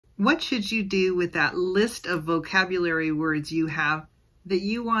What should you do with that list of vocabulary words you have that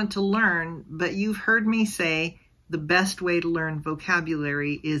you want to learn, but you've heard me say the best way to learn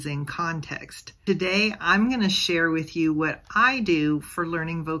vocabulary is in context? Today, I'm going to share with you what I do for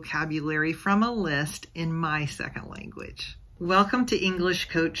learning vocabulary from a list in my second language. Welcome to English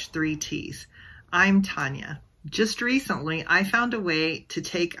Coach 3Ts. I'm Tanya. Just recently, I found a way to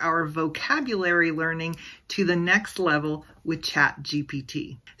take our vocabulary learning to the next level with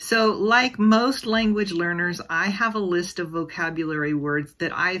ChatGPT. So, like most language learners, I have a list of vocabulary words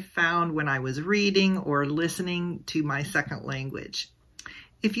that I found when I was reading or listening to my second language.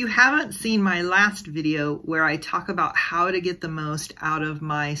 If you haven't seen my last video where I talk about how to get the most out of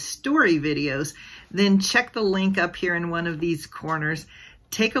my story videos, then check the link up here in one of these corners.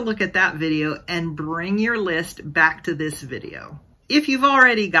 Take a look at that video and bring your list back to this video. If you've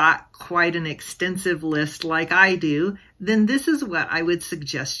already got quite an extensive list like I do, then this is what I would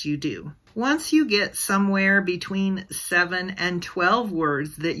suggest you do. Once you get somewhere between 7 and 12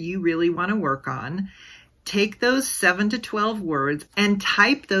 words that you really want to work on, take those 7 to 12 words and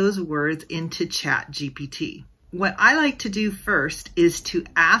type those words into ChatGPT. What I like to do first is to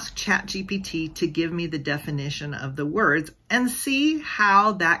ask ChatGPT to give me the definition of the words and see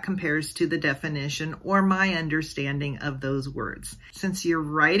how that compares to the definition or my understanding of those words. Since you're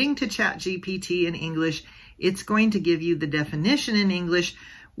writing to ChatGPT in English, it's going to give you the definition in English,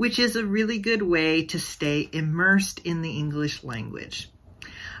 which is a really good way to stay immersed in the English language.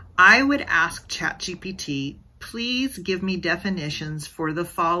 I would ask ChatGPT, please give me definitions for the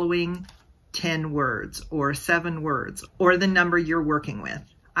following 10 words or 7 words or the number you're working with.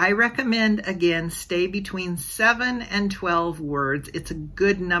 I recommend, again, stay between 7 and 12 words. It's a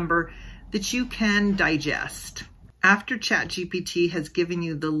good number that you can digest. After ChatGPT has given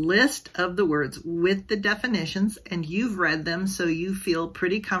you the list of the words with the definitions and you've read them so you feel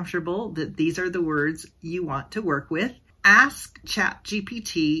pretty comfortable that these are the words you want to work with, ask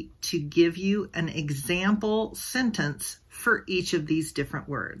ChatGPT to give you an example sentence for each of these different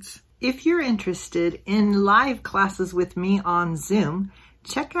words. If you're interested in live classes with me on Zoom,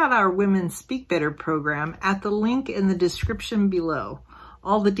 check out our Women Speak Better program at the link in the description below.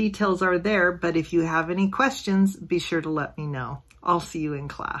 All the details are there, but if you have any questions, be sure to let me know. I'll see you in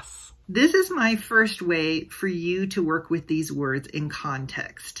class. This is my first way for you to work with these words in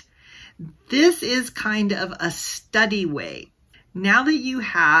context. This is kind of a study way. Now that you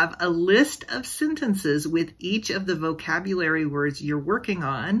have a list of sentences with each of the vocabulary words you're working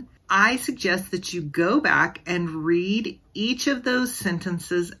on, I suggest that you go back and read each of those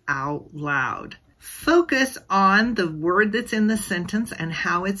sentences out loud. Focus on the word that's in the sentence and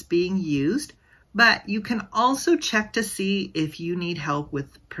how it's being used, but you can also check to see if you need help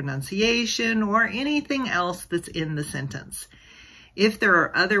with pronunciation or anything else that's in the sentence. If there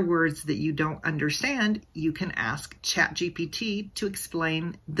are other words that you don't understand, you can ask ChatGPT to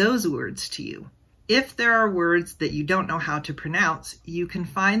explain those words to you. If there are words that you don't know how to pronounce, you can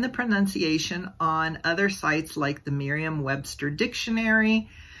find the pronunciation on other sites like the Merriam-Webster Dictionary,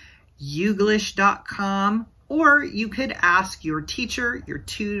 Youglish.com, or you could ask your teacher, your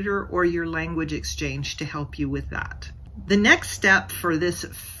tutor, or your language exchange to help you with that. The next step for this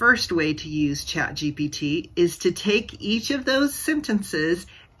first way to use ChatGPT is to take each of those sentences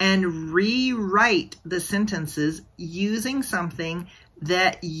and rewrite the sentences using something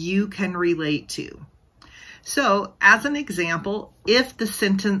that you can relate to. So, as an example, if the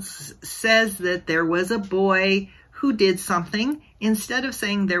sentence says that there was a boy who did something, instead of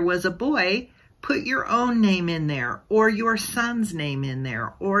saying there was a boy, put your own name in there, or your son's name in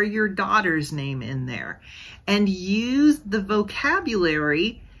there, or your daughter's name in there, and use the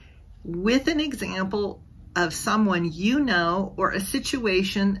vocabulary with an example of someone you know or a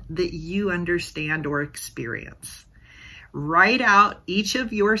situation that you understand or experience. Write out each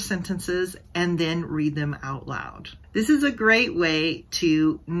of your sentences and then read them out loud. This is a great way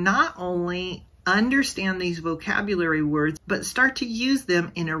to not only understand these vocabulary words, but start to use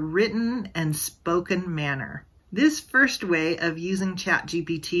them in a written and spoken manner. This first way of using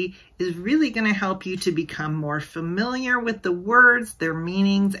ChatGPT is really going to help you to become more familiar with the words, their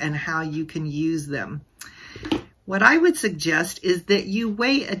meanings, and how you can use them. What I would suggest is that you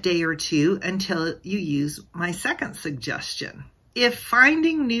wait a day or two until you use my second suggestion. If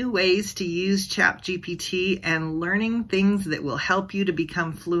finding new ways to use ChatGPT and learning things that will help you to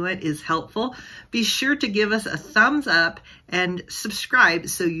become fluent is helpful, be sure to give us a thumbs up and subscribe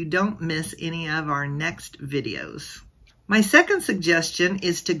so you don't miss any of our next videos. My second suggestion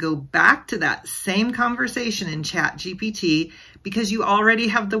is to go back to that same conversation in ChatGPT because you already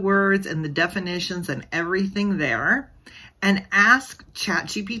have the words and the definitions and everything there. and ask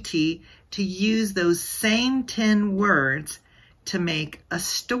ChatGPT to use those same 10 words to make a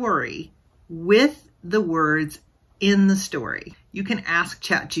story with the words in the story. You can ask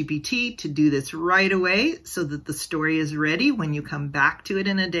ChatGPT to do this right away so that the story is ready when you come back to it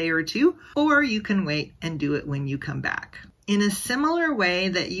in a day or two, or you can wait and do it when you come back. In a similar way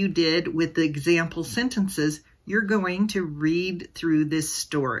that you did with the example sentences, you're going to read through this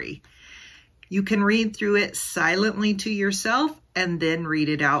story. You can read through it silently to yourself and then read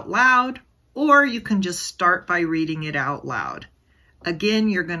it out loud, or you can just start by reading it out loud. Again,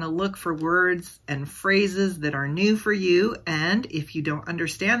 you're going to look for words and phrases that are new for you, and if you don't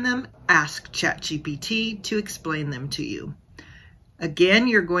understand them, ask ChatGPT to explain them to you. Again,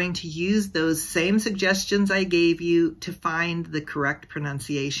 you're going to use those same suggestions I gave you to find the correct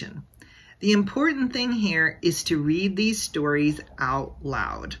pronunciation. The important thing here is to read these stories out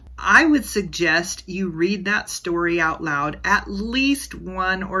loud. I would suggest you read that story out loud at least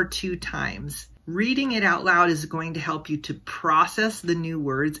 1 or 2 times. Reading it out loud is going to help you to process the new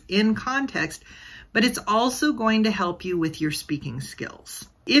words in context, but it's also going to help you with your speaking skills.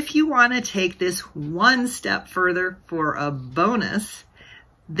 If you want to take this one step further for a bonus,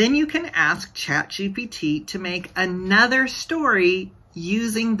 then you can ask ChatGPT to make another story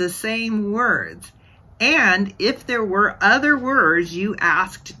using the same words. And if there were other words you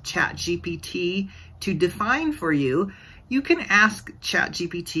asked ChatGPT to define for you, you can ask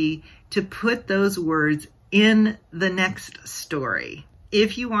ChatGPT to put those words in the next story.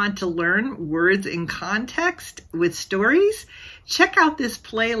 If you want to learn words in context with stories, check out this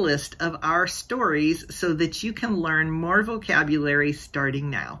playlist of our stories so that you can learn more vocabulary starting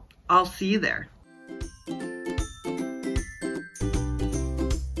now. I'll see you there.